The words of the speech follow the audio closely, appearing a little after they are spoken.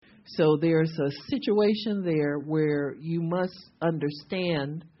So there's a situation there where you must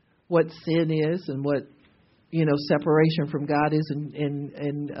understand what sin is and what, separation from God is,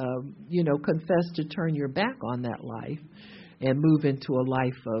 and confess to turn your back on that life and move into a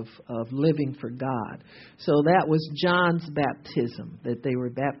life of living for God. So that was John's baptism, that they were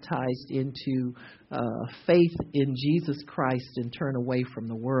baptized into faith in Jesus Christ and turn away from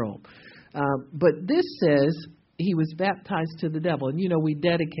the world. But this says he was baptized to the devil. And, we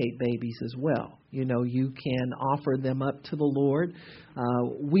dedicate babies as well. You can offer them up to the Lord.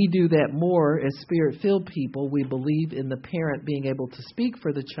 We do that more as Spirit-filled people. We believe in the parent being able to speak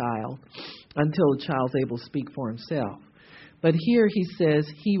for the child until the child's able to speak for himself. But here he says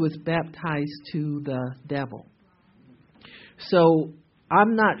he was baptized to the devil. So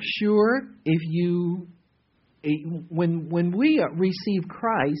I'm not sure if when we receive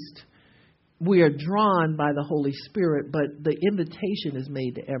Christ, we are drawn by the Holy Spirit, but the invitation is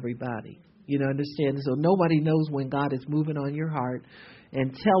made to everybody. Understand? So nobody knows when God is moving on your heart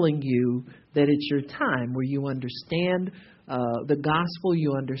and telling you that it's your time, where you understand the gospel,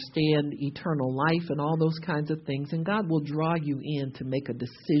 you understand eternal life and all those kinds of things, and God will draw you in to make a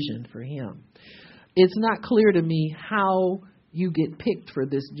decision for Him. It's not clear to me how you get picked for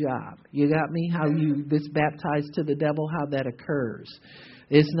this job. You got me? How you this baptized to the devil, how that occurs.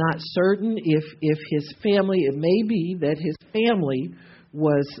 It's not certain if his family, it may be that his family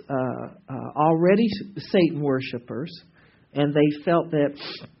was already Satan worshipers, and they felt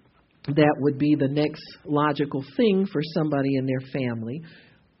that would be the next logical thing for somebody in their family,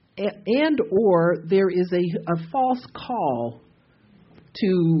 and or there is a false call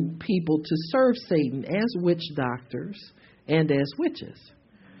to people to serve Satan as witch doctors and as witches.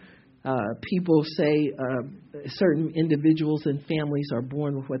 People say certain individuals and families are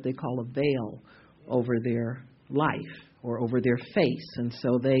born with what they call a veil over their life or over their face. And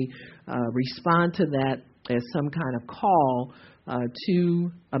so they respond to that as some kind of call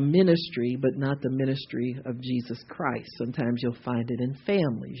to a ministry, but not the ministry of Jesus Christ. Sometimes you'll find it in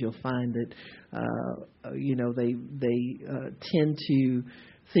families. You'll find that, they tend to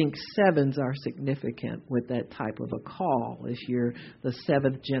think sevens are significant with that type of a call. If you're the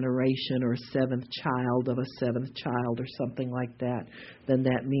seventh generation or seventh child of a seventh child or something like that, then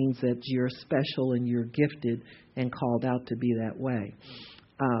that means that you're special and you're gifted and called out to be that way.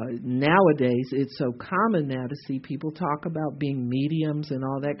 Nowadays, it's so common now to see people talk about being mediums and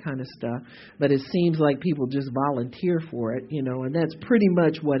all that kind of stuff, but it seems like people just volunteer for it, and that's pretty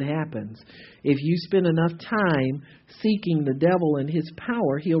much what happens. If you spend enough time seeking the devil and his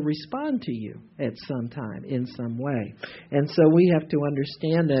power, he'll respond to you at some time in some way. And so we have to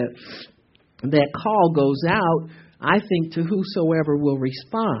understand that call goes out, I think, to whosoever will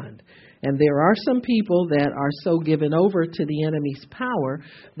respond. And there are some people that are so given over to the enemy's power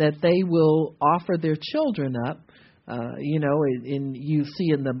that they will offer their children up. And you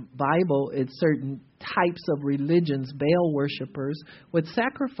see in the Bible, it's certain types of religions, Baal worshipers would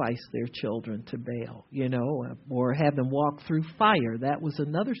sacrifice their children to Baal, or have them walk through fire. That was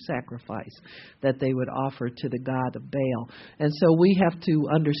another sacrifice that they would offer to the god of Baal. And so we have to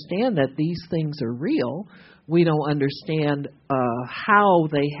understand that these things are real. We don't understand how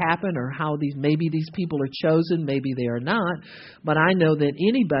they happen or how maybe these people are chosen, maybe they are not. But I know that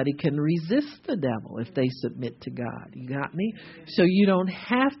anybody can resist the devil if they submit to God. You got me? So you don't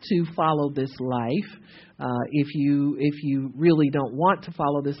have to follow this life if you really don't want to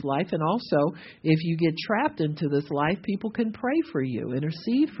follow this life. And also, if you get trapped into this life, people can pray for you,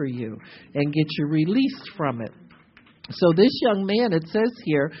 intercede for you, and get you released from it. So this young man, it says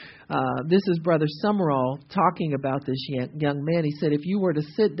here, this is Brother Summerall talking about this young man. He said, if you were to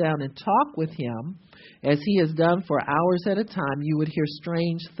sit down and talk with him, as he has done for hours at a time, you would hear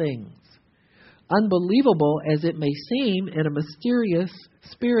strange things. Unbelievable as it may seem, in a mysterious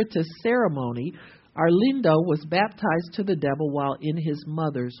spiritist ceremony, Arlindo was baptized to the devil while in his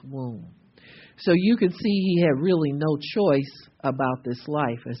mother's womb. So you can see he had really no choice about this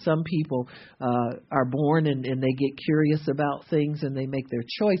life. As some people are born and they get curious about things and they make their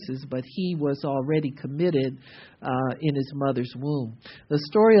choices, but he was already committed in his mother's womb. The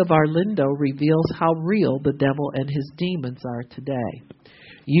story of Arlindo reveals how real the devil and his demons are today.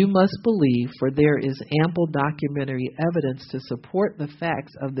 You must believe, for there is ample documentary evidence to support the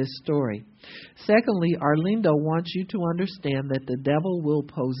facts of this story. Secondly, Arlindo wants you to understand that the devil will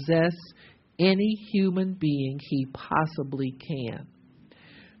possess any human being he possibly can.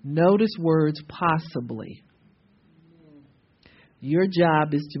 Notice words possibly. Your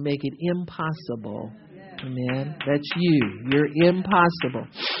job is to make it impossible. Amen. That's you. You're impossible.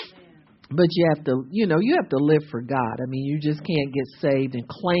 But you have to, you have to live for God. I mean, you just can't get saved and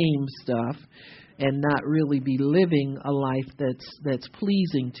claim stuff and not really be living a life that's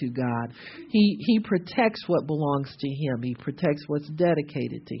pleasing to God. He protects what belongs to Him. He protects what's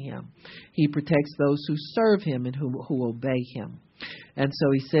dedicated to Him. He protects those who serve Him and who obey Him. And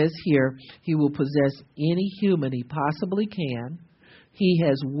so He says here, He will possess any human He possibly can. He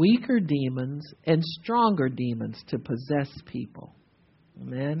has weaker demons and stronger demons to possess people.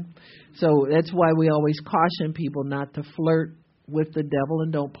 Amen. So that's why we always caution people not to flirt with the devil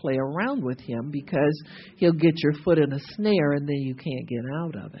and don't play around with him, because he'll get your foot in a snare and then you can't get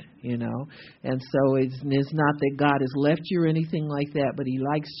out of it, And so it's not that God has left you or anything like that, but He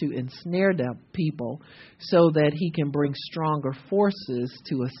likes to ensnare people so that He can bring stronger forces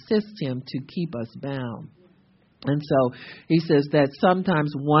to assist Him to keep us bound. And so He says that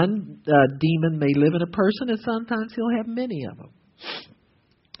sometimes one demon may live in a person and sometimes he'll have many of them.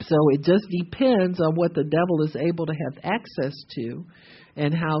 So it just depends on what the devil is able to have access to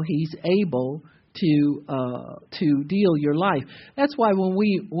and how he's able to deal your life. That's why when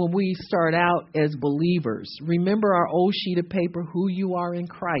we start out as believers, remember our old sheet of paper, who you are in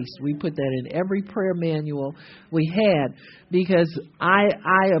Christ. We put that in every prayer manual we had, because I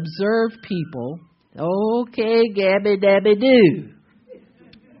observe people. Okay, Gabby Dabby Doo.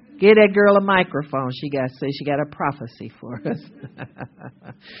 Get that girl a microphone. She got a prophecy for us.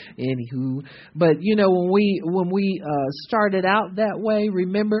 Anywho, but when we started out that way,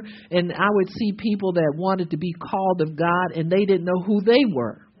 remember, and I would see people that wanted to be called of God and they didn't know who they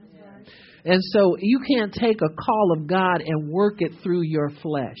were. And so you can't take a call of God and work it through your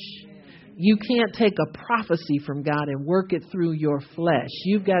flesh. You can't take a prophecy from God and work it through your flesh.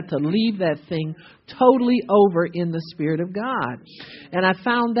 You've got to leave that thing totally over in the Spirit of God. And I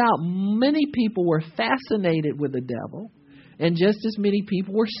found out many people were fascinated with the devil, and just as many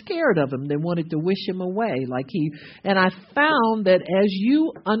people were scared of him. They wanted to wish him away. And I found that as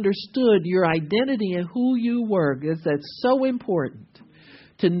you understood your identity and who you were, because that's so important,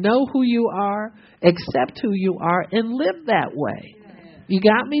 to know who you are, accept who you are, and live that way. You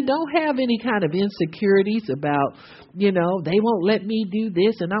got me? Don't have any kind of insecurities about, they won't let me do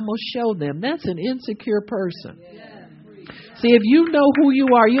this and I'm going to show them. That's an insecure person. See, if you know who you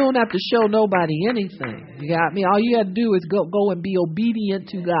are, you don't have to show nobody anything. You got me? All you have to do is go and be obedient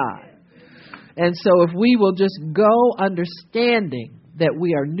to God. And so if we will just go understanding that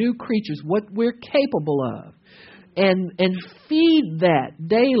we are new creatures, what we're capable of, and feed that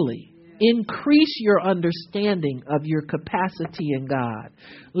daily. Increase your understanding of your capacity in God.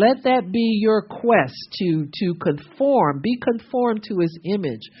 Let that be your quest to be conformed to His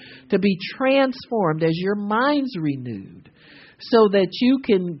image, to be transformed as your mind's renewed, so that you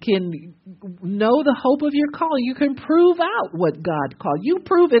can know the hope of your calling. You can prove out what God called. You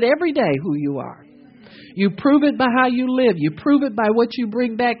prove it every day who you are. You prove it by how you live. You prove it by what you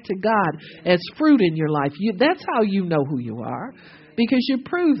bring back to God as fruit in your life. That's how you know who you are, because you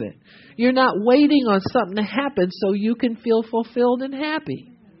prove it. You're not waiting on something to happen so you can feel fulfilled and happy.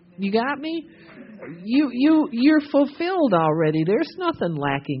 You got me? You're fulfilled already. There's nothing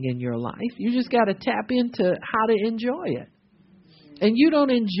lacking in your life. You just got to tap into how to enjoy it. And you don't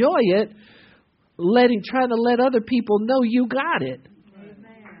enjoy it trying to let other people know you got it.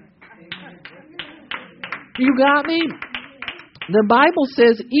 You got me? The Bible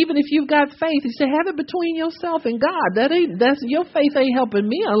says, even if you've got faith, He said, have it between yourself and God. Your faith ain't helping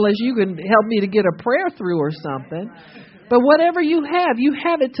me unless you can help me to get a prayer through or something. But whatever you have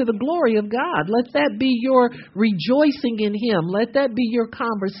it to the glory of God. Let that be your rejoicing in Him. Let that be your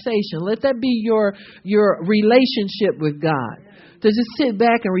conversation. Let that be your relationship with God. To just sit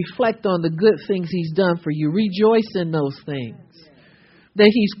back and reflect on the good things He's done for you. Rejoice in those things. That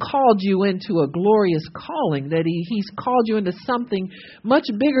He's called you into a glorious calling, that He's called you into something much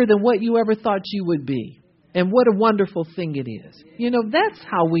bigger than what you ever thought you would be. And what a wonderful thing it is. That's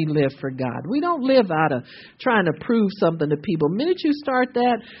how we live for God. We don't live out of trying to prove something to people. The minute you start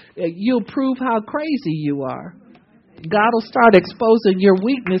that, you'll prove how crazy you are. God will start exposing your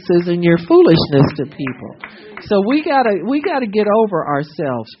weaknesses and your foolishness to people. So we gotta get over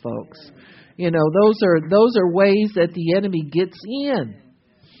ourselves, folks. Those are ways that the enemy gets in.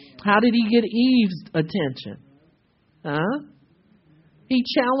 How did he get Eve's attention? He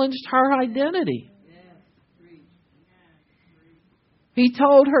challenged her identity. He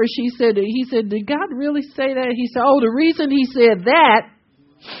told her, he said, did God really say that? He said, the reason He said that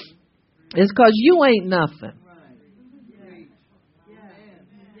is because you ain't nothing.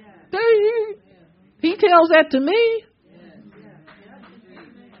 He tells that to me.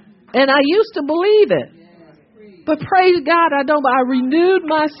 And I used to believe it. But praise God, I renewed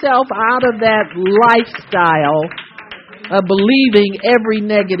myself out of that lifestyle of believing every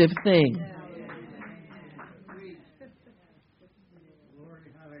negative thing.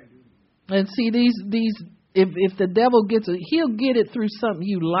 And see, if the devil gets it, he'll get it through something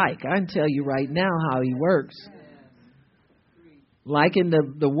you like. I can tell you right now how he works. Like in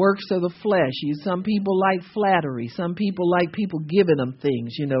the works of the flesh. Some people like flattery. Some people like people giving them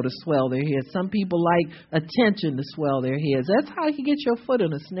things, to swell their heads. Some people like attention to swell their heads. That's how you get your foot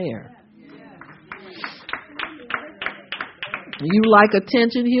in a snare. You like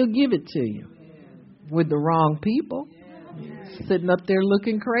attention, he'll give it to you. With the wrong people. Sitting up there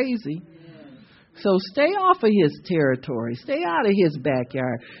looking crazy. So stay off of his territory. Stay out of his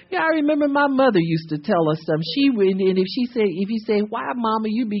backyard. Yeah, I remember my mother used to tell us something. And if you say, why, Mama,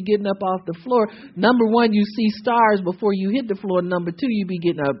 you be getting up off the floor? Number one, you see stars before you hit the floor. Number two, you be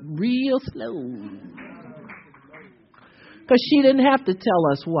getting up real slow. Because she didn't have to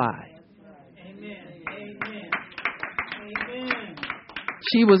tell us why. Amen. Amen.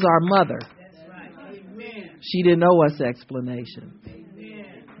 She was our mother. That's right. Amen. She didn't owe us explanation.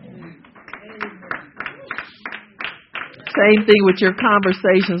 Same thing with your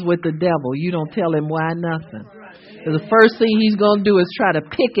conversations with the devil. You don't tell him why nothing. The first thing he's going to do is try to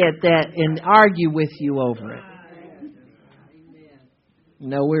pick at that and argue with you over it.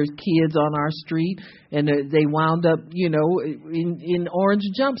 There's kids on our street, and they wound up, in orange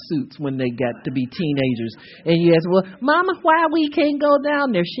jumpsuits when they got to be teenagers. And you ask, well, Mama, why we can't go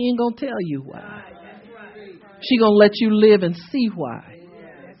down there? She ain't going to tell you why. She going to let you live and see why.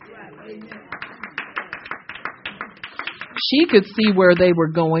 She could see where they were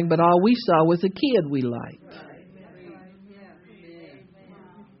going, but all we saw was a kid we liked.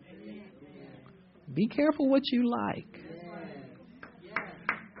 Be careful what you like.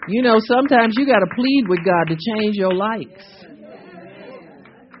 Sometimes you got to plead with God to change your likes.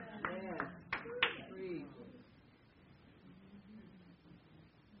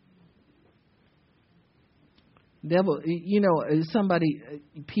 Devil,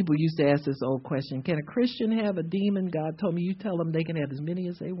 people used to ask this old question, can a Christian have a demon? God told me, you tell them they can have as many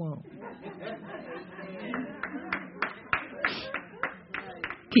as they want.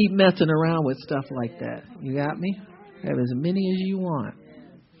 Keep messing around with stuff like that. You got me? Have as many as you want.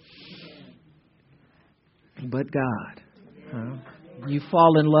 But God. You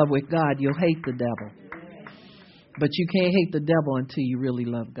fall in love with God, you'll hate the devil. But you can't hate the devil until you really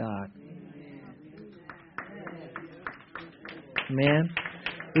love God. Man,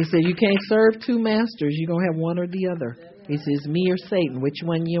 he said you can't serve two masters. You're going to have one or the other. He says, me or Satan, which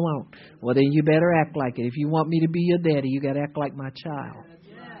one you want? Well, then you better act like it. If you want me to be your daddy, you got to act like my child.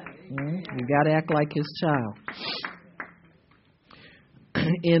 You got to act like his child.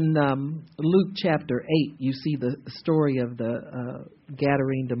 In Luke chapter 8, you see the story of the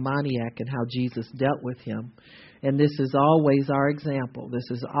Gadarene demoniac and how Jesus dealt with him. And this is always our example. This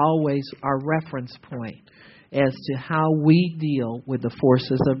is always our reference point as to how we deal with the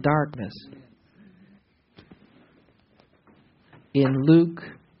forces of darkness. In Luke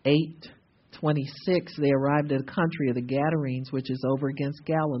 8:26, they arrived at a country of the Gadarenes, which is over against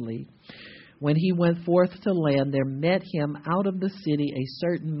Galilee. When he went forth to land, there met him out of the city a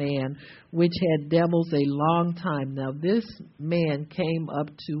certain man which had devils a long time. Now this man came up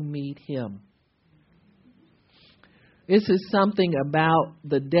to meet him. This is something about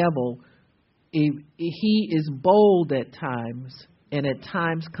the devil. He is bold at times and at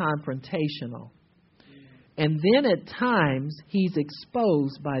times confrontational. And then at times he's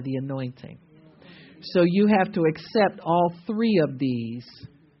exposed by the anointing. So you have to accept all three of these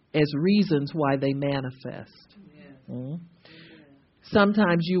as reasons why they manifest.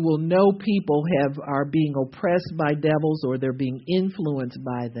 Sometimes you will know people are being oppressed by devils or they're being influenced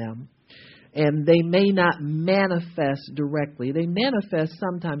by them. And they may not manifest directly. They manifest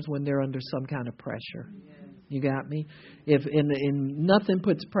sometimes when they're under some kind of pressure. You got me? If nothing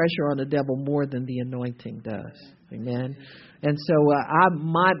puts pressure on the devil more than the anointing does. Amen. And so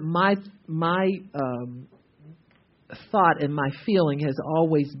my thought and my feeling has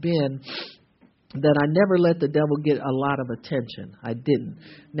always been that I never let the devil get a lot of attention. I didn't.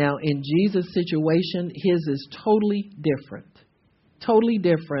 Now in Jesus' situation, his is totally different. Totally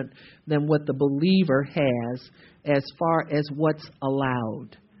different than what the believer has as far as what's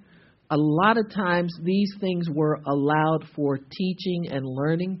allowed. A lot of times these things were allowed for teaching and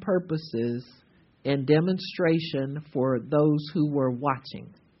learning purposes and demonstration for those who were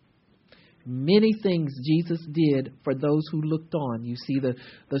watching. Many things Jesus did for those who looked on. You see the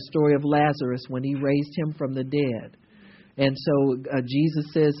story of Lazarus when he raised him from the dead. And so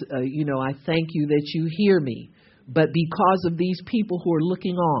Jesus says, I thank you that you hear me. But because of these people who are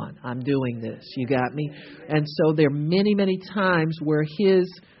looking on, I'm doing this. You got me? And so there are many, many times where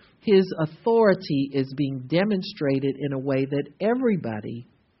his authority is being demonstrated in a way that everybody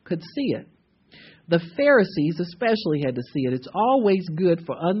could see it. The Pharisees especially had to see it. It's always good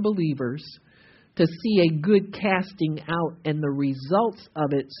for unbelievers to see a good casting out and the results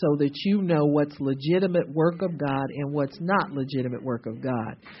of it so that you know what's legitimate work of God and what's not legitimate work of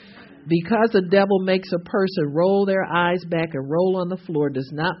God. Because the devil makes a person roll their eyes back and roll on the floor does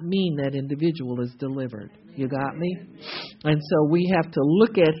not mean that individual is delivered. You got me? And so we have to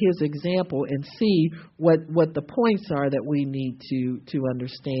look at his example and see what the points are that we need to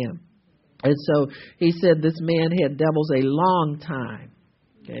understand. And so he said this man had devils a long time.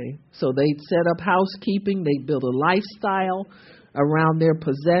 Okay, so they'd set up housekeeping. They'd build a lifestyle around their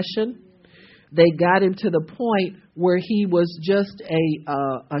possession. They got him to the point where he was just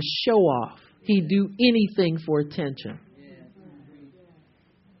a show off. He'd do anything for attention.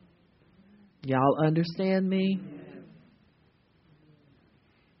 Y'all understand me?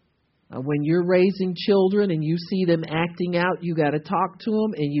 When you're raising children and you see them acting out, you got to talk to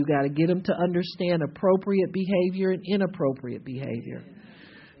them and you got to get them to understand appropriate behavior and inappropriate behavior.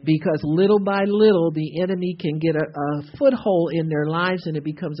 Because little by little, the enemy can get a foothold in their lives and it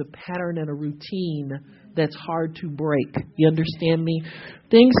becomes a pattern and a routine that's hard to break. You understand me?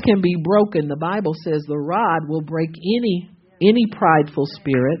 Things can be broken. The Bible says the rod will break any prideful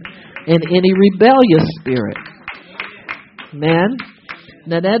spirit and any rebellious spirit. Man.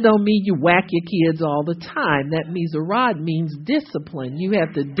 Now, that don't mean you whack your kids all the time. That means a rod means discipline. You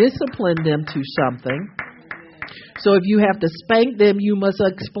have to discipline them to something. So if you have to spank them, you must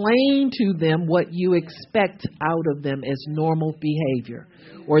explain to them what you expect out of them as normal behavior,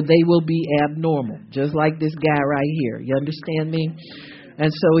 or they will be abnormal, just like this guy right here. You understand me?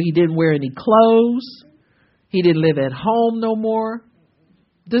 And so he didn't wear any clothes. He didn't live at home no more.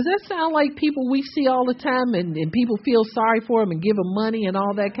 Does that sound like people we see all the time and people feel sorry for them and give them money and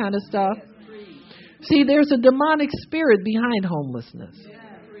all that kind of stuff? See, there's a demonic spirit behind homelessness.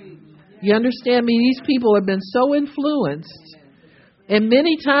 You understand me? These people have been so influenced. And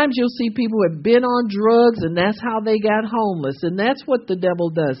many times you'll see people who have been on drugs and that's how they got homeless. And that's what the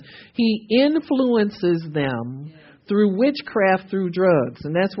devil does. He influences them through witchcraft, through drugs.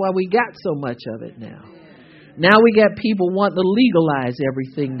 And that's why we got so much of it now. Now we got people wanting to legalize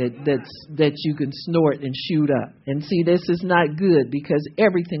everything that you can snort and shoot up. And see, this is not good because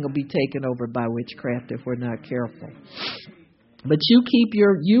everything will be taken over by witchcraft if we're not careful. But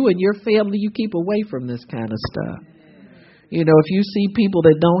you and your family, you keep away from this kind of stuff. You know, if you see people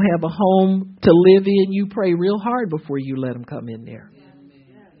that don't have a home to live in, you pray real hard before you let them come in there.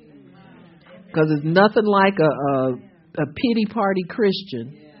 Because it's nothing like a pity party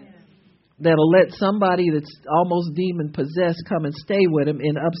Christian that'll let somebody that's almost demon possessed come and stay with him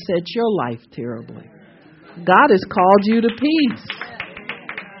and upset your life terribly. God has called you to peace.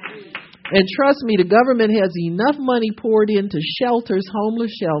 And trust me, the government has enough money poured into shelters,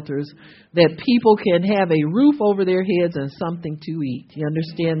 homeless shelters, that people can have a roof over their heads and something to eat. You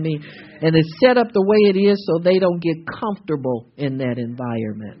understand me? And it's set up the way it is so they don't get comfortable in that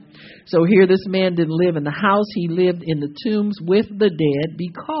environment. So here this man didn't live in the house. He lived in the tombs with the dead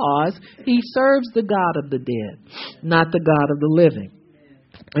because he serves the God of the dead, not the God of the living.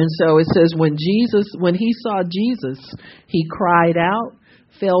 And so it says when he saw Jesus, he cried out,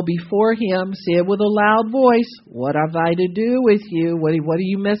 fell before him, said with a loud voice, "What have I to do with you? What are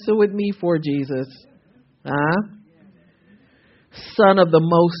you messing with me for, Jesus? Huh? Son of the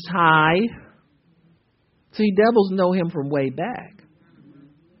Most High." See, devils know him from way back.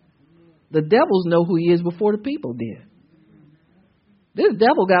 The devils know who he is before the people did. This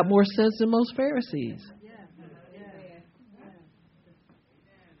devil got more sense than most Pharisees.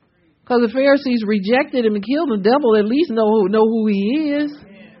 Because the Pharisees rejected him and killed him. The devil at least know who he is.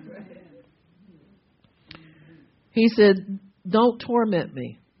 He said, "Don't torment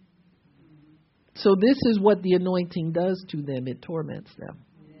me." So this is what the anointing does to them. It torments them.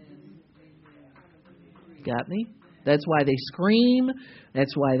 Got me? That's why they scream.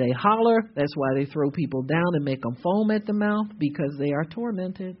 That's why they holler. That's why they throw people down and make them foam at the mouth, because they are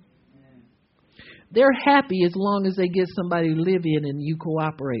tormented. They're happy as long as they get somebody to live in and you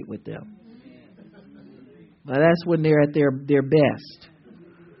cooperate with them. Now that's when they're at their best.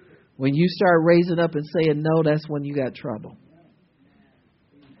 When you start raising up and saying no, that's when you got trouble.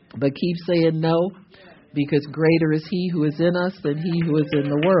 But keep saying no, because greater is he who is in us than he who is in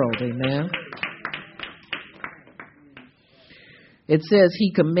the world. Amen. It says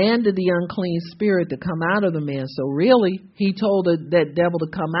he commanded the unclean spirit to come out of the man. So really, he told that devil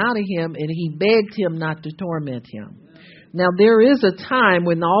to come out of him, and he begged him not to torment him. Now, there is a time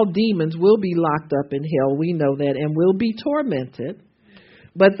when all demons will be locked up in hell. We know that, and will be tormented.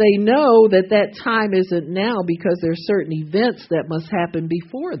 But they know that that time isn't now because there's certain events that must happen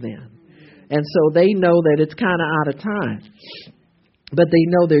before then. And so they know that it's kind of out of time. But they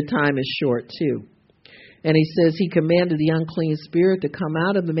know their time is short too. And he says he commanded the unclean spirit to come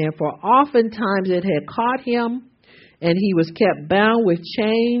out of the man, for oftentimes it had caught him, and he was kept bound with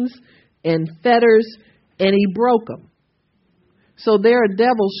chains and fetters, and he broke them. So there are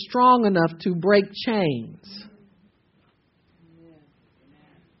devils strong enough to break chains.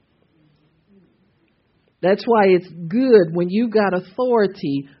 That's why it's good when you got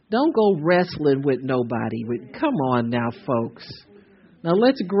authority, don't go wrestling with nobody. Come on now, folks. Now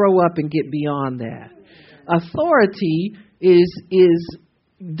let's grow up and get beyond that. Authority is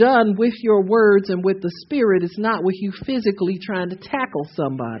done with your words and with the Spirit. It's not with you physically trying to tackle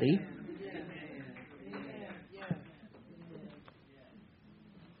somebody.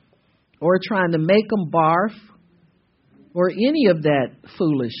 Or trying to make them barf. Or any of that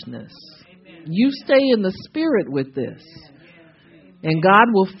foolishness. You stay in the Spirit with this. And God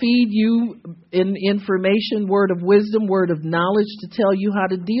will feed you in information, word of wisdom, word of knowledge to tell you how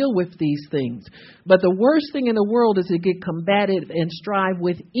to deal with these things. But the worst thing in the world is to get combative and strive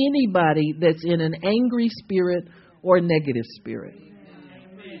with anybody that's in an angry spirit or negative spirit.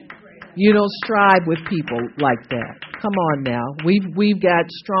 You don't strive with people like that. Come on now. We've got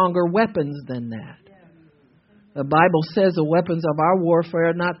stronger weapons than that. The Bible says the weapons of our warfare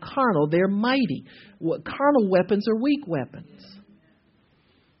are not carnal. They're mighty. Carnal weapons are weak weapons.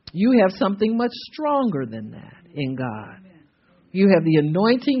 You have something much stronger than that in God. You have the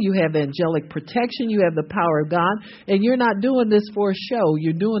anointing. You have angelic protection. You have the power of God. And you're not doing this for a show.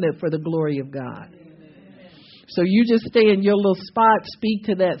 You're doing it for the glory of God. So you just stay in your little spot, speak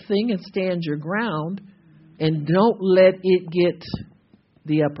to that thing, and stand your ground. And don't let it get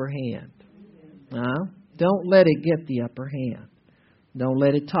the upper hand. Don't let it get the upper hand. Don't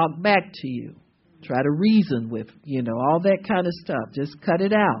let it talk back to you. Try to reason with, all that kind of stuff. Just cut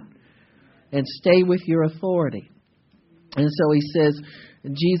it out and stay with your authority. And so he says,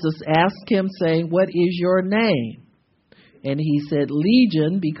 Jesus asked him, saying, "What is your name?" And he said,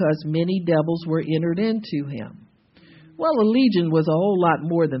 "Legion," because many devils were entered into him. Well, a legion was a whole lot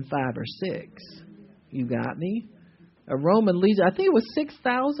more than 5 or 6. You got me? A Roman legion, I think it was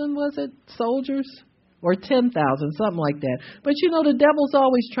 6,000, was it, soldiers? Or 10,000, something like that. But the devil's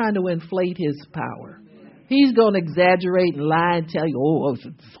always trying to inflate his power. He's going to exaggerate and lie and tell you, it's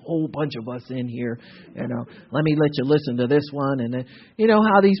a whole bunch of us in here. Let me let you listen to this one. And then,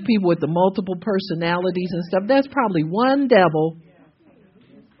 how these people with the multiple personalities and stuff, that's probably one devil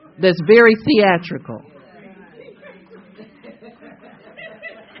that's very theatrical.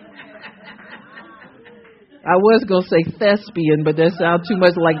 I was going to say thespian, but that sounds too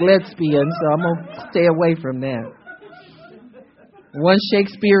much like lesbian, so I'm going to stay away from that. One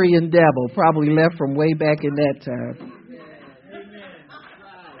Shakespearean devil, probably left from way back in that time.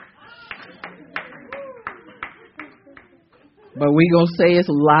 But we're going to say it's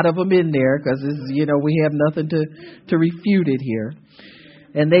a lot of them in there because, we have nothing to refute it here.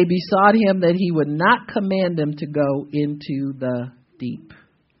 And they besought him that he would not command them to go into the deep.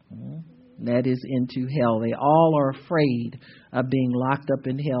 That is into hell. They all are afraid of being locked up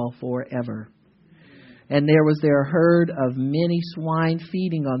in hell forever. And there was there a herd of many swine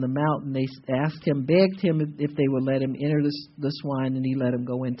feeding on the mountain. They asked him, begged him if they would let him enter the swine, and he let him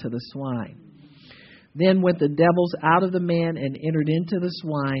go into the swine. Then went the devils out of the man and entered into the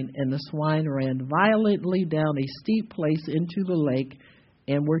swine, and the swine ran violently down a steep place into the lake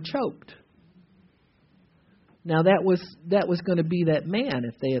and were choked. Now that was going to be that man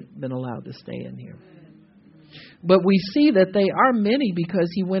if they had been allowed to stay in here. But we see that they are many because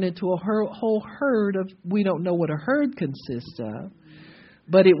he went into a whole herd of, we don't know what a herd consists of,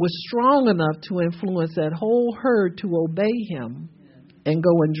 but it was strong enough to influence that whole herd to obey him and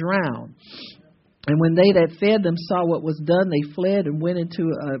go and drown. And when they that fed them saw what was done, they fled and went into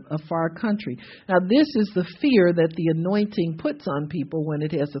a far country. Now, this is the fear that the anointing puts on people when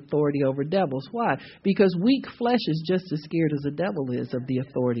it has authority over devils. Why? Because weak flesh is just as scared as the devil is of the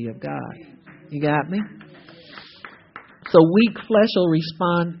authority of God. You got me? So weak flesh will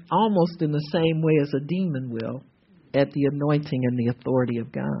respond almost in the same way as a demon will at the anointing and the authority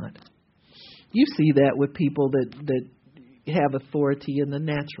of God. You see that with people that have authority in the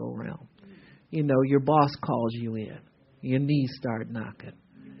natural realm. Your boss calls you in. Your knees start knocking.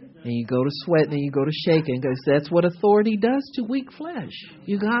 And you go to sweating and you go to shaking, because that's what authority does to weak flesh.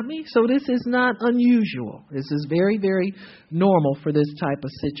 You got me? So this is not unusual. This is very, very normal for this type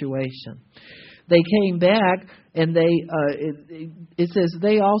of situation. They came back and it says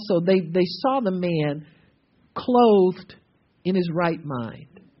they saw the man clothed in his right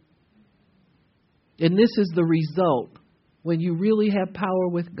mind. And this is the result. When you really have power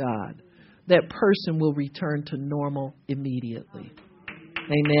with God, that person will return to normal immediately.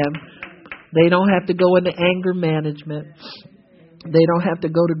 Amen. They don't have to go into anger management. They don't have to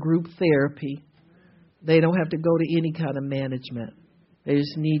go to group therapy. They don't have to go to any kind of management. They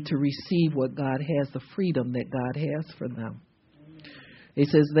just need to receive what God has, the freedom that God has for them. It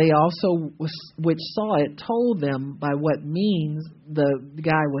says they also, which saw it, told them by what means the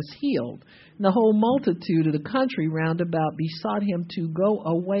guy was healed. And the whole multitude of the country round about besought him to go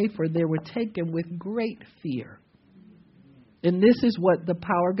away, for they were taken with great fear. And this is what the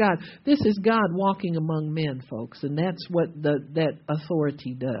power of God. This is God walking among men, folks. And that's what that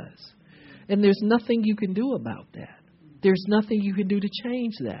authority does. And there's nothing you can do about that. There's nothing you can do to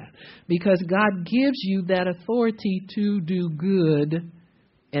change that. Because God gives you that authority to do good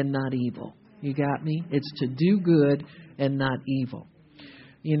and not evil. You got me? It's to do good and not evil.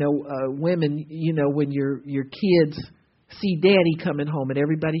 You know, women, you know, when your kids see daddy coming home and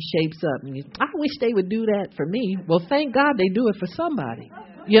everybody shapes up and I wish they would do that for me. Well, thank God they do it for somebody.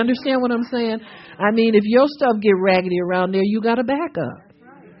 You understand what I'm saying? I mean, if your stuff get raggedy around there, you got a backup.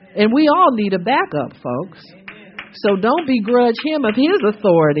 And we all need a backup, folks. So don't begrudge him of his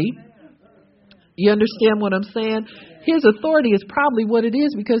authority. You understand what I'm saying? His authority is probably what it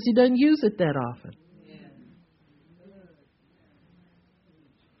is because he doesn't use it that often.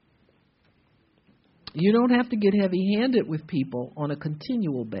 You don't have to get heavy-handed with people on a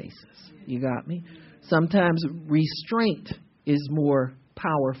continual basis. You got me? Sometimes restraint is more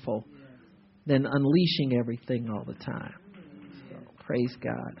powerful than unleashing everything all the time. So, praise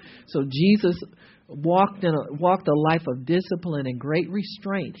God. So Jesus walked a life of discipline and great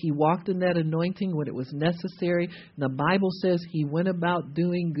restraint. He walked in that anointing when it was necessary. And the Bible says he went about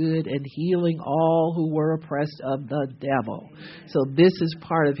doing good and healing all who were oppressed of the devil. So this is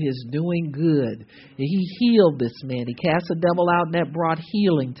part of his doing good. He healed this man. He cast the devil out, and that brought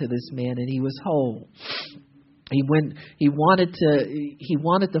healing to this man, and he was whole. He wanted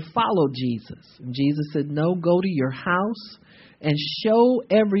to follow Jesus. And Jesus said, "No, go to your house and show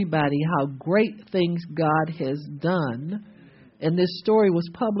everybody how great things God has done." And this story was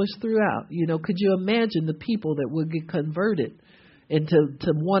published throughout. You know, could you imagine the people that would get converted and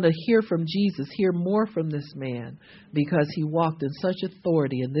to want to hear from Jesus, hear more from this man, because he walked in such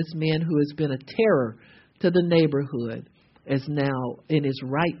authority. And this man who has been a terror to the neighborhood is now in his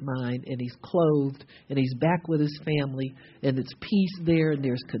right mind, and he's clothed, and he's back with his family, and it's peace there, and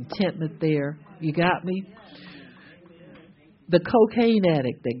there's contentment there. You got me? The cocaine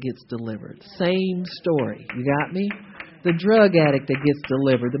addict that gets delivered, same story. You got me? The drug addict that gets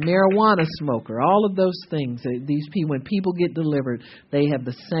delivered, the marijuana smoker, all of those things. These people, when people get delivered, they have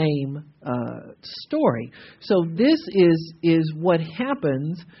the same story. So this is what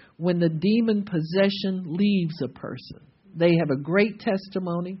happens when the demon possession leaves a person. They have a great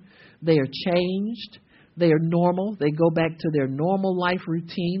testimony. They are changed. They are normal. They go back to their normal life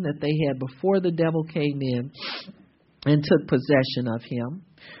routine that they had before the devil came in and took possession of him.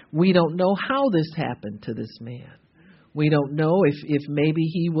 We don't know how this happened to this man. We don't know if maybe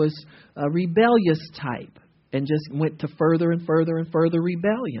he was a rebellious type and just went to further and further and further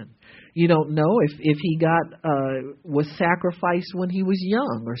rebellion. You don't know if he was sacrificed when he was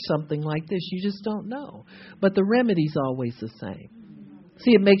young or something like this. You just don't know. But the remedy's always the same.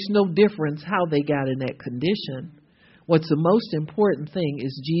 See, it makes no difference how they got in that condition. What's the most important thing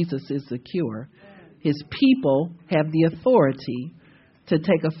is Jesus is the cure. His people have the authority to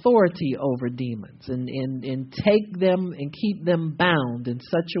take authority over demons and take them and keep them bound in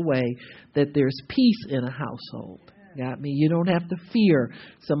such a way that there's peace in a household. Got me? You don't have to fear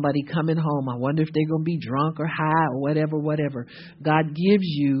somebody coming home. I wonder if they're going to be drunk or high or whatever. God gives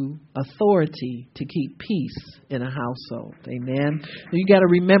you authority to keep peace in a household. Amen. You got to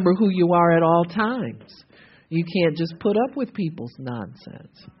remember who you are at all times. You can't just put up with people's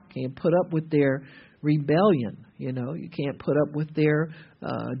nonsense. You can't put up with their rebellion. You know, you can't put up with their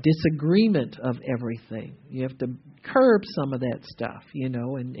disagreement of everything. You have to curb some of that stuff, you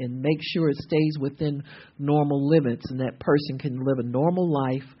know, and make sure it stays within normal limits, and that person can live a normal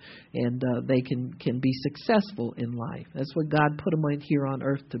life, and they can be successful in life. That's what God put them in here on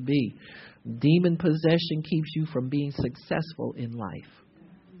earth to be. Demon possession keeps you from being successful in life.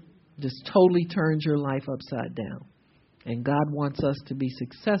 Just totally turns your life upside down. And God wants us to be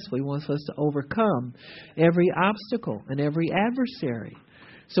successful. He wants us to overcome every obstacle and every adversary.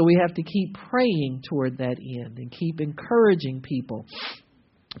 So we have to keep praying toward that end and keep encouraging people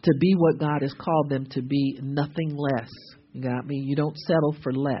to be what God has called them to be, nothing less. You got me? You don't settle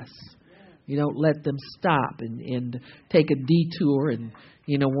for less. You don't let them stop and take a detour and,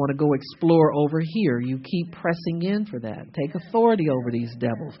 want to go explore over here. You keep pressing in for that. Take authority over these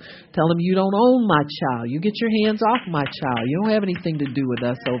devils. Tell them you don't own my child. You get your hands off my child. You don't have anything to do with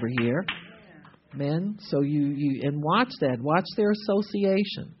us over here. Men, so you and watch that. Watch their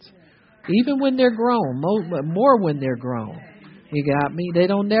associations. Even when they're grown, more when they're grown. You got me? They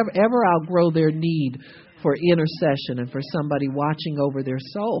don't ever outgrow their need for intercession and for somebody watching over their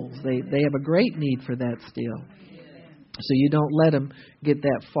souls. They have a great need for that still. So you don't let them get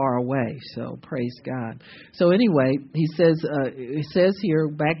that far away. So praise God. So anyway, he says here,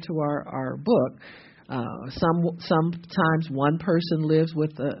 back to our book, sometimes one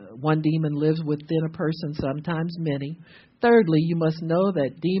demon lives within a person, sometimes many. Thirdly, you must know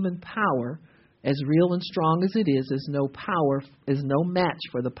that demon power, as real and strong as it is no match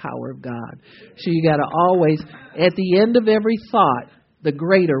for the power of God. So you got to always, at the end of every thought, the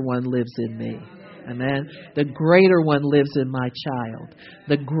greater one lives in me. Amen. The greater one lives in my child.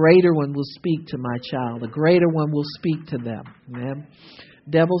 The greater one will speak to my child. The greater one will speak to them. Amen.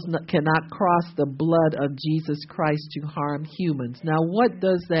 Devils cannot cross the blood of Jesus Christ to harm humans. Now, what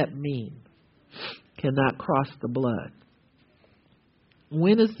does that mean? Cannot cross the blood.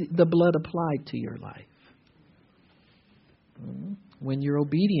 When is the blood applied to your life? When you're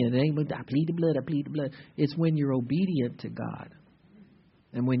obedient. It ain't when I plead the blood, I plead the blood. It's when you're obedient to God.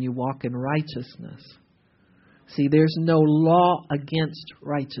 And when you walk in righteousness. See, there's no law against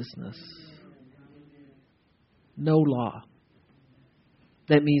righteousness. No law.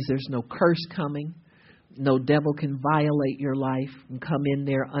 That means there's no curse coming. No devil can violate your life and come in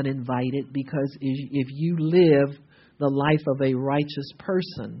there uninvited. Because if you live the life of a righteous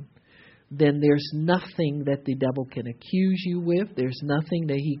person, then there's nothing that the devil can accuse you with. There's nothing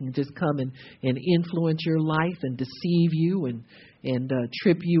that he can just come and influence your life and deceive you and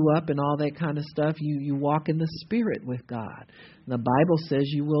trip you up and all that kind of stuff. You walk in the Spirit with God. The Bible says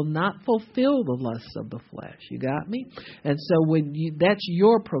you will not fulfill the lusts of the flesh. You got me? And so that's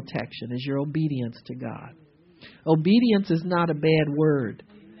your protection, is your obedience to God. Obedience is not a bad word.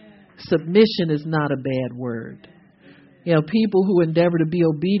 Submission is not a bad word. People who endeavor to be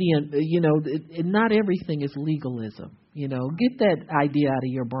obedient, not everything is legalism. Get that idea out of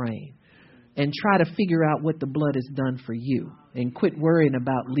your brain and try to figure out what the blood has done for you and quit worrying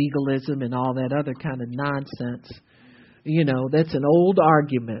about legalism and all that other kind of nonsense. That's an old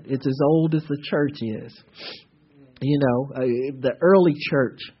argument. It's as old as the church is. The early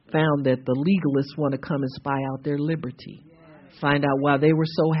church found that the legalists want to come and spy out their liberty. Find out why they were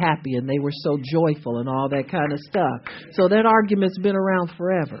so happy and they were so joyful and all that kind of stuff. So that argument's been around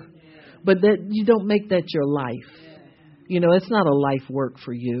forever. But that you don't make that your life. It's not a life work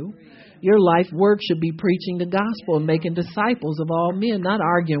for you. Your life work should be preaching the gospel and making disciples of all men, not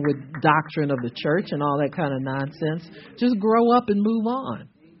arguing with doctrine of the church and all that kind of nonsense. Just grow up and move on.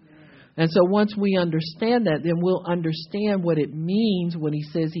 And so once we understand that, then we'll understand what it means when he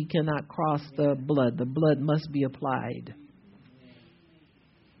says he cannot cross the blood. The blood must be applied.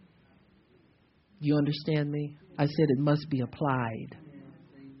 You understand me? I said it must be applied.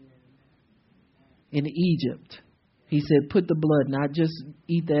 In Egypt, he said, put the blood, not just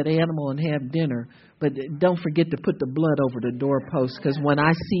eat that animal and have dinner, but don't forget to put the blood over the doorpost, because when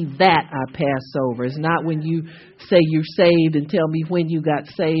I see that, I pass over. It's not when you say you're saved and tell me when you got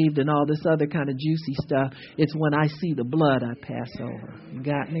saved and all this other kind of juicy stuff. It's when I see the blood, I pass over. You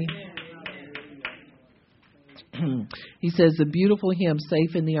got me? He says the beautiful hymn,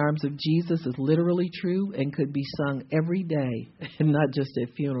 Safe in the Arms of Jesus, is literally true and could be sung every day and not just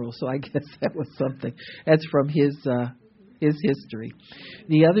at funerals. So I guess that was something. That's from his history.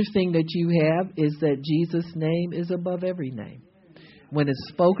 The other thing that you have is that Jesus' name is above every name. When it's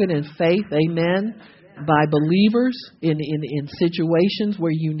spoken in faith, amen, by believers in situations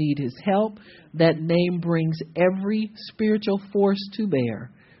where you need his help, that name brings every spiritual force to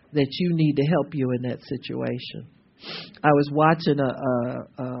bear that you need to help you in that situation. I was watching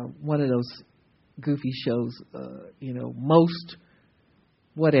one of those goofy shows, most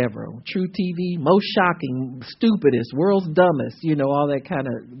whatever, True TV, most shocking, stupidest, world's dumbest, all that kind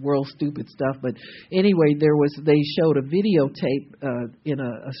of world stupid stuff. But anyway, they showed a videotape in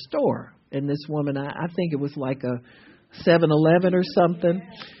a store, and this woman, I think it was like a 7-Eleven or something,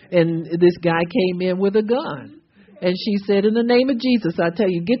 and this guy came in with a gun. And she said, in the name of Jesus, I tell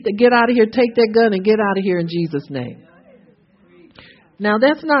you, get out of here, take that gun and get out of here in Jesus' name. Now,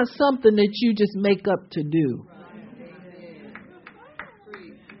 that's not something that you just make up to do.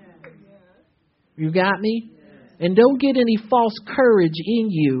 You got me? And don't get any false courage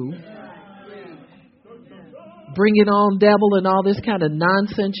in you. Bring it on, devil, and all this kind of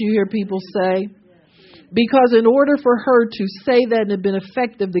nonsense you hear people say. Because in order for her to say that and have been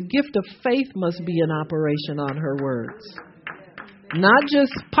effective, the gift of faith must be in operation on her words. Not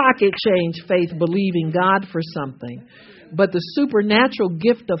just pocket change faith, believing God for something, but the supernatural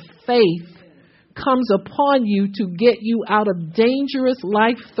gift of faith comes upon you to get you out of dangerous,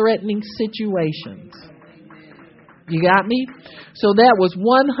 life-threatening situations. You got me? So that was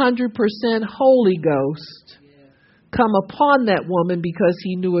 100% Holy Ghost come upon that woman because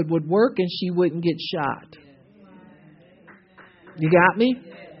he knew it would work and she wouldn't get shot. You got me?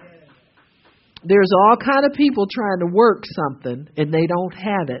 There's all kind of people trying to work something and they don't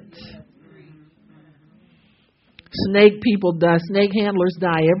have it. Snake people die. Snake handlers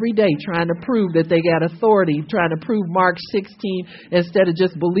die every day trying to prove that they got authority, trying to prove Mark 16 instead of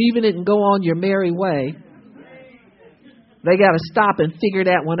just believing it and go on your merry way. They got to stop and figure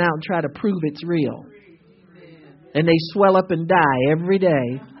that one out and try to prove it's real. And they swell up and die every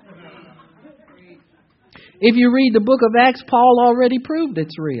day. If you read the book of Acts, Paul already proved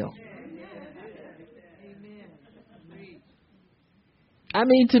it's real. I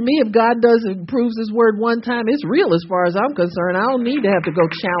mean, to me, if God proves his word one time, it's real as far as I'm concerned. I don't need to have to go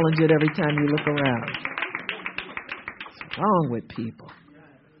challenge it every time you look around. What's wrong with people?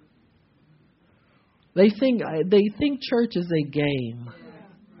 They think church is a game.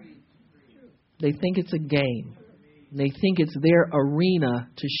 They think it's a game. They think it's their arena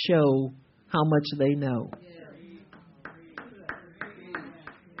to show how much they know.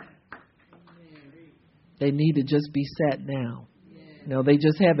 They need to just be sat down. No, they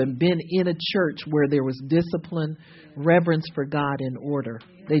just haven't been in a church where there was discipline, reverence for God, and order.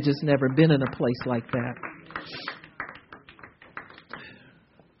 They just never been in a place like that.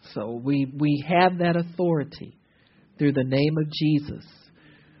 So we have that authority through the name of Jesus.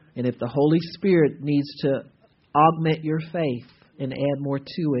 And if the Holy Spirit needs to augment your faith and add more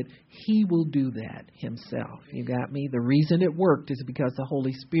to it, he will do that himself. You got me? The reason it worked is because the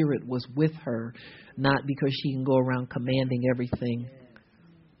Holy Spirit was with her, not because she can go around commanding everything,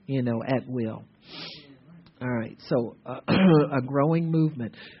 at will. All right, so a growing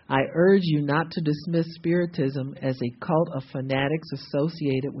movement. I urge you not to dismiss Spiritism as a cult of fanatics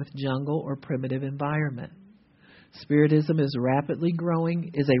associated with jungle or primitive environment. Spiritism is a rapidly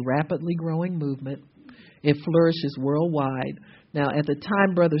growing movement. It flourishes worldwide. Now, at the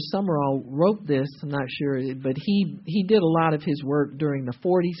time Brother Summerall wrote this, I'm not sure, but he did a lot of his work during the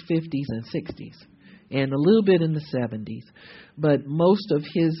 40s, 50s, and 60s, and a little bit in the 70s. But most of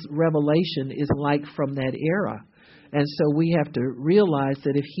his revelation is like from that era. And so we have to realize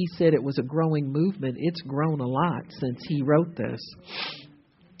that if he said it was a growing movement, it's grown a lot since he wrote this.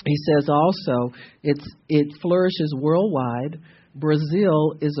 He says also it flourishes worldwide.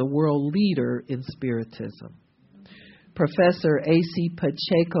 Brazil is a world leader in Spiritism. Professor A.C.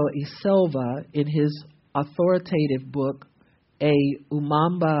 Pacheco e Silva, in his authoritative book, A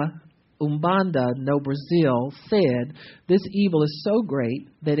Umbanda no Brazil, said, this evil is so great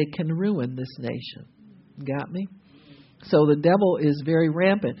that it can ruin this nation. Got me? So the devil is very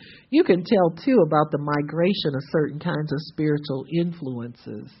rampant. You can tell, too, about the migration of certain kinds of spiritual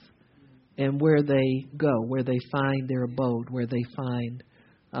influences and where they go, where they find their abode, where they find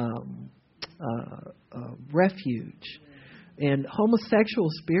refuge. And homosexual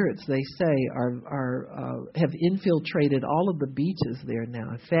spirits, they say, have infiltrated all of the beaches there now.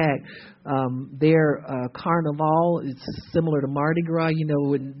 In fact, their carnival is similar to Mardi Gras.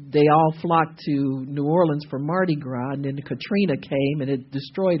 When they all flocked to New Orleans for Mardi Gras, and then Katrina came and it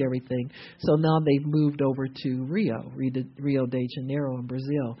destroyed everything. So now they've moved over to Rio de Janeiro in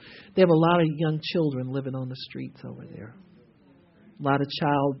Brazil. They have a lot of young children living on the streets over there. A lot of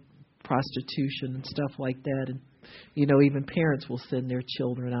child prostitution and stuff like that. And even parents will send their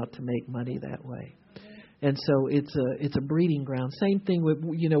children out to make money that way. And so it's a breeding ground. Same thing with,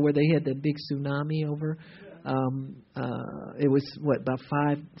 where they had that big tsunami over. It was, about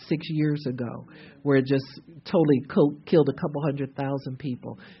 5-6 years ago, where it just totally killed a couple 100,000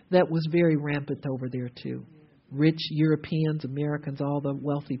 people. That was very rampant over there, too. Rich Europeans, Americans, all the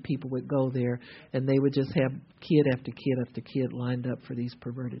wealthy people would go there, and they would just have kid after kid after kid lined up for these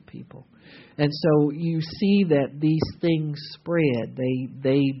perverted people. And so you see that these things spread.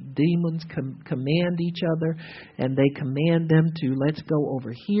 Demons command each other, and they command them to, let's go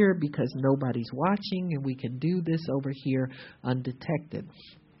over here because nobody's watching, and we can do this over here undetected.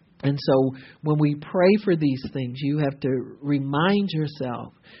 And so when we pray for these things, you have to remind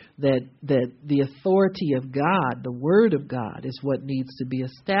yourself that the authority of God, the Word of God, is what needs to be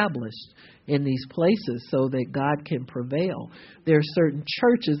established in these places so that God can prevail. There are certain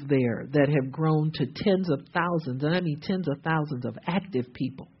churches there that have grown to tens of thousands, and I mean tens of thousands of active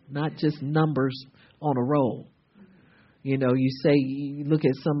people, not just numbers on a roll. You know, you look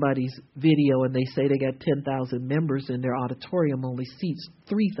at somebody's video and they say they got 10,000 members and their auditorium only seats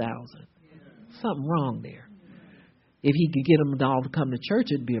 3,000. Something wrong there. If he could get them all to come to church,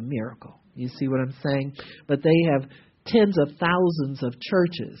 it'd be a miracle. You see what I'm saying? But they have tens of thousands of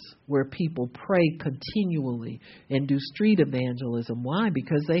churches where people pray continually and do street evangelism. Why?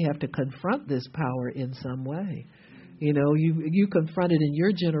 Because they have to confront this power in some way. You know, you confront it in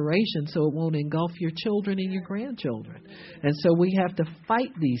your generation so it won't engulf your children and your grandchildren. And so we have to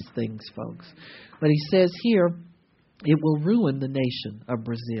fight these things, folks. But he says here, it will ruin the nation of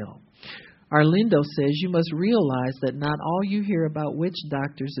Brazil. Arlindo says, you must realize that not all you hear about witch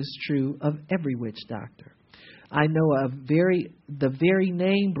doctors is true of every witch doctor. I know the very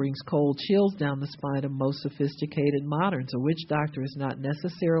name brings cold chills down the spine of most sophisticated moderns. A witch doctor is not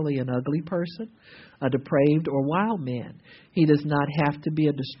necessarily an ugly person, a depraved or wild man. He does not have to be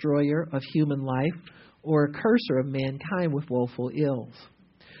a destroyer of human life or a curser of mankind with woeful ills.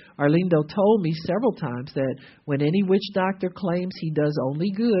 Arlindo told me several times that when any witch doctor claims he does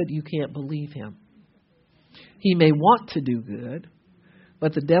only good, you can't believe him. He may want to do good,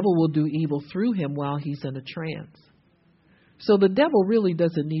 but the devil will do evil through him while he's in a trance. So the devil really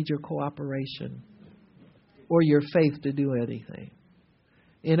doesn't need your cooperation or your faith to do anything.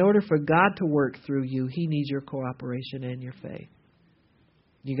 In order for God to work through you, he needs your cooperation and your faith.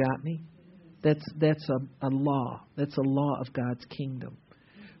 You got me? That's a law. That's a law of God's kingdom.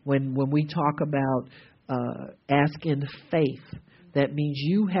 When we talk about ask in faith, that means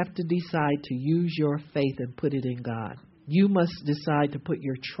you have to decide to use your faith and put it in God. You must decide to put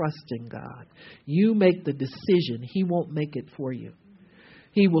your trust in God. You make the decision. He won't make it for you.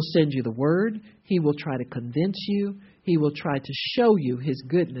 He will send you the word. He will try to convince you. He will try to show you his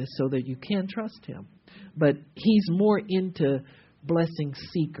goodness so that you can trust him. But he's more into blessing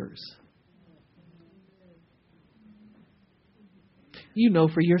seekers. You know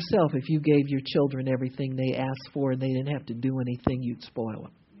for yourself, if you gave your children everything they asked for and they didn't have to do anything, you'd spoil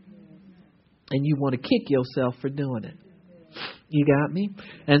them. And you want to kick yourself for doing it. You got me?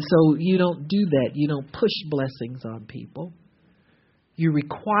 And so you don't do that. You don't push blessings on people. You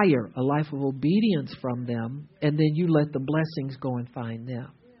require a life of obedience from them, and then you let the blessings go and find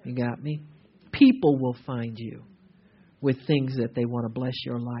them. You got me? People will find you with things that they want to bless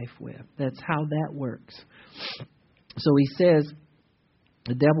your life with. That's how that works. So he says,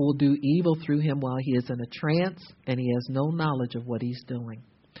 the devil will do evil through him while he is in a trance, and he has no knowledge of what he's doing.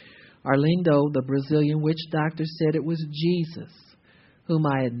 Arlindo, the Brazilian witch doctor, said it was Jesus, whom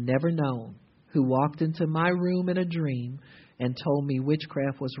I had never known, who walked into my room in a dream and told me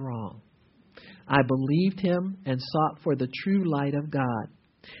witchcraft was wrong. I believed him and sought for the true light of God.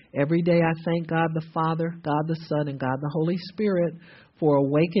 Every day I thank God the Father, God the Son, and God the Holy Spirit for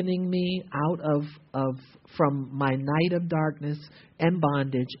awakening me from my night of darkness and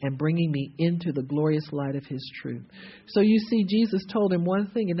bondage and bringing me into the glorious light of his truth. So you see, Jesus told him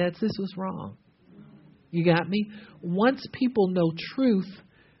one thing, and that's this was wrong. You got me? Once people know truth,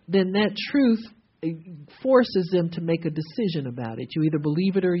 then that truth forces them to make a decision about it. You either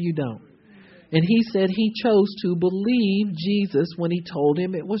believe it or you don't. And he said he chose to believe Jesus when he told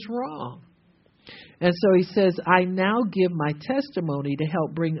him it was wrong. And so he says, I now give my testimony to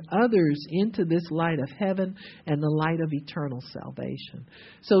help bring others into this light of heaven and the light of eternal salvation.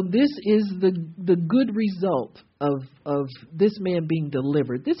 So this is the good result of this man being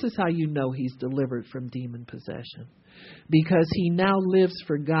delivered. This is how you know he's delivered from demon possession. Because he now lives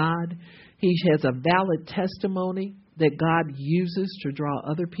for God. He has a valid testimony that God uses to draw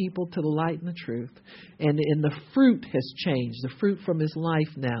other people to the light and the truth. And the fruit has changed. The fruit from his life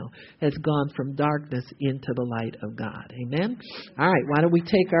now has gone from darkness into the light of God. Amen? All right, why don't we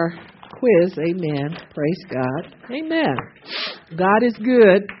take our quiz? Amen. Praise God. Amen. God is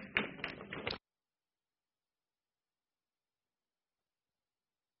good.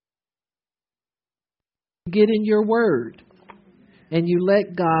 Get in your word. And you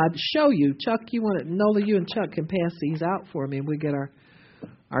let God show you. Chuck, Nola, you and Chuck can pass these out for me and we get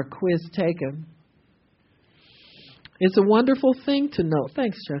our quiz taken. It's a wonderful thing to know.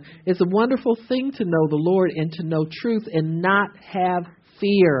 Thanks, Chuck. It's a wonderful thing to know the Lord and to know truth and not have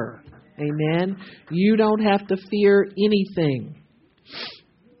fear. Amen. You don't have to fear anything.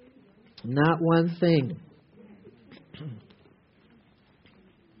 Not one thing.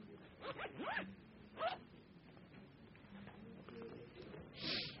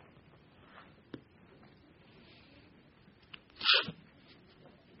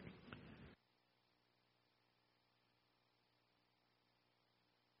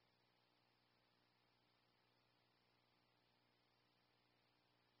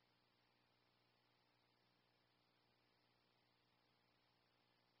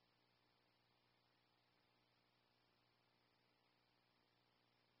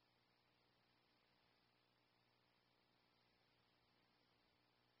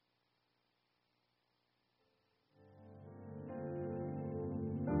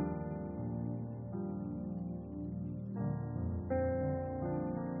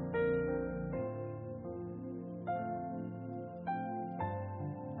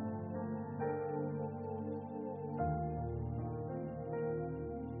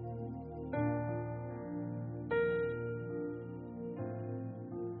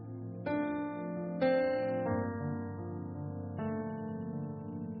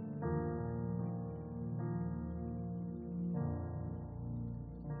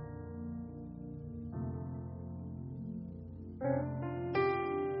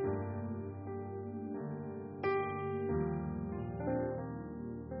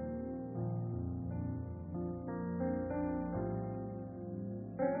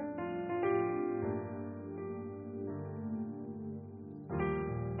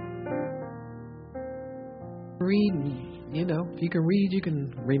 read, and, if you can read, you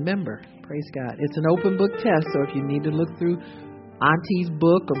can remember. Praise God. It's an open book test, so if you need to look through Auntie's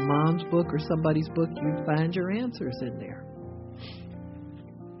book or Mom's book or somebody's book, you find your answers in there.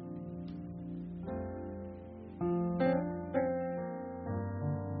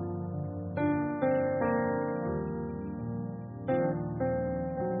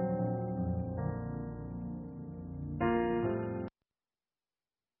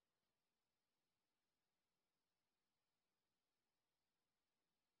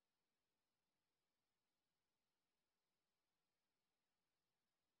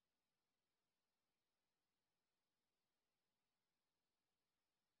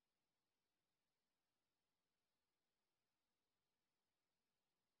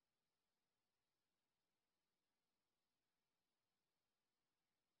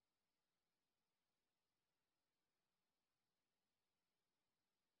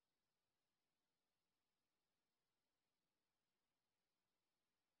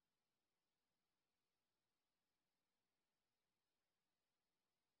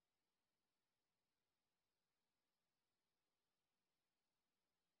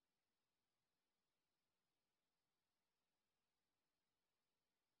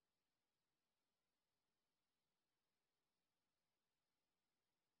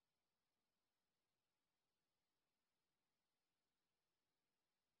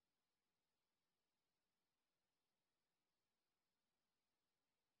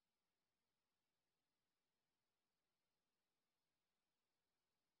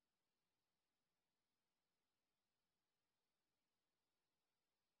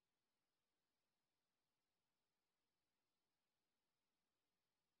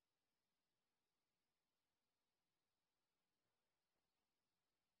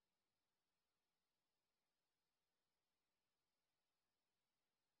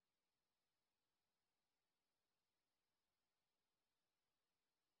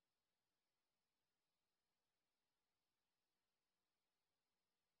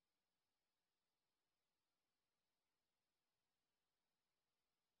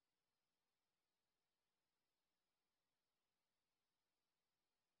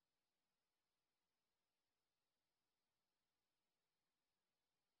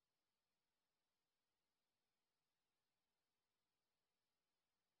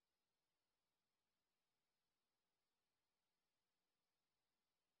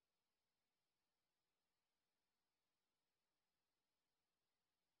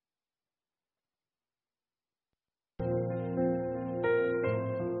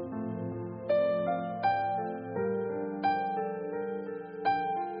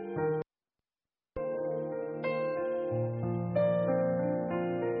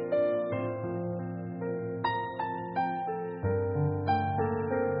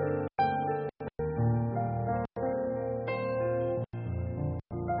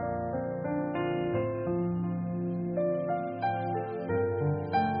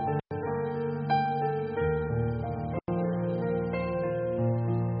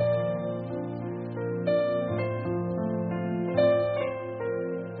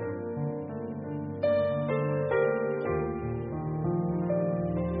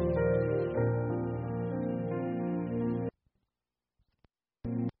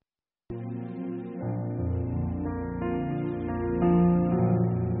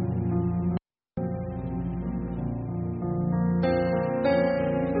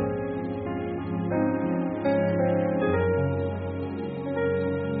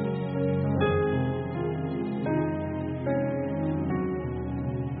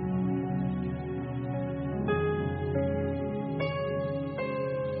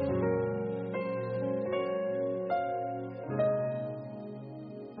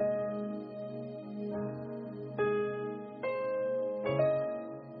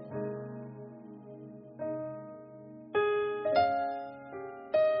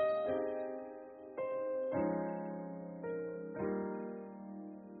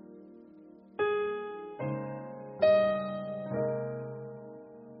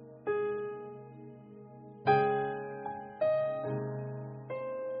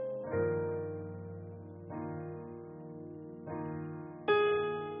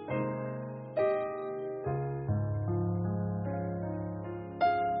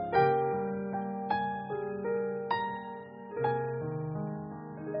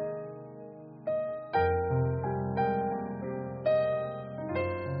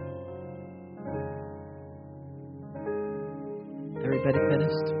 Everybody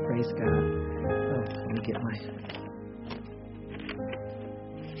finished? Praise God. Oh, let me get my...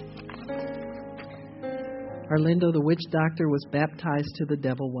 Arlindo, the witch doctor, was baptized to the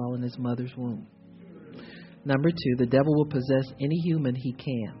devil while in his mother's womb. Number 2, the devil will possess any human he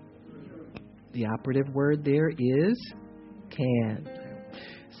can. The operative word there is can.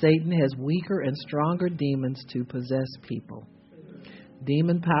 Satan has weaker and stronger demons to possess people.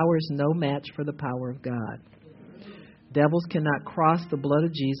 Demon power is no match for the power of God. Devils cannot cross the blood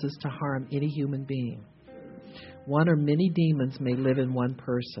of Jesus to harm any human being. One or many demons may live in one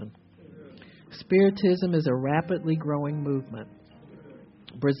person. Spiritism is a rapidly growing movement.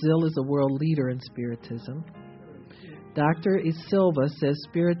 Brazil is a world leader in Spiritism. Dr. E. Silva says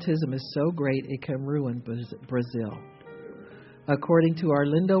Spiritism is so great it can ruin Brazil. According to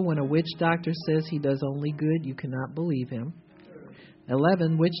Arlindo, when a witch doctor says he does only good, you cannot believe him.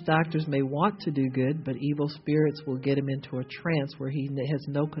 11, witch doctors may want to do good, but evil spirits will get him into a trance where he has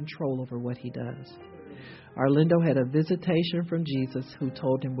no control over what he does. Arlindo had a visitation from Jesus who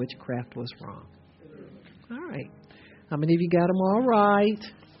told him witchcraft was wrong. All right. How many of you got them all right?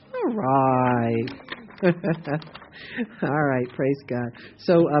 All right. All right. Praise God.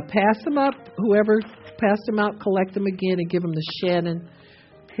 So pass them up. Whoever passed them out, collect them again and give them to Shannon.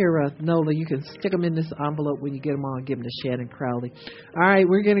 Here, Nola, you can stick them in this envelope when you get them all and give them to Shannon Crowley. All right.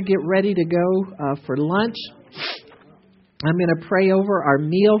 We're going to get ready to go for lunch. I'm going to pray over our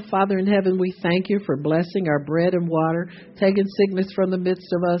meal. Father in heaven, we thank you for blessing our bread and water, taking sickness from the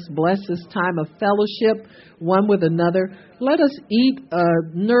midst of us. Bless this time of fellowship, one with another. Let us eat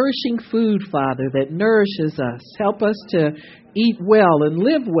nourishing food, Father, that nourishes us. Help us to eat well and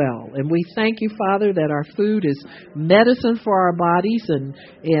live well. And we thank you, Father, that our food is medicine for our bodies and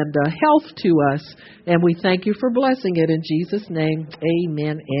health to us. And we thank you for blessing it in Jesus' name.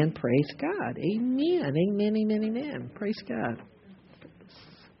 Amen and praise God. Amen. Amen, amen, amen. Praise God.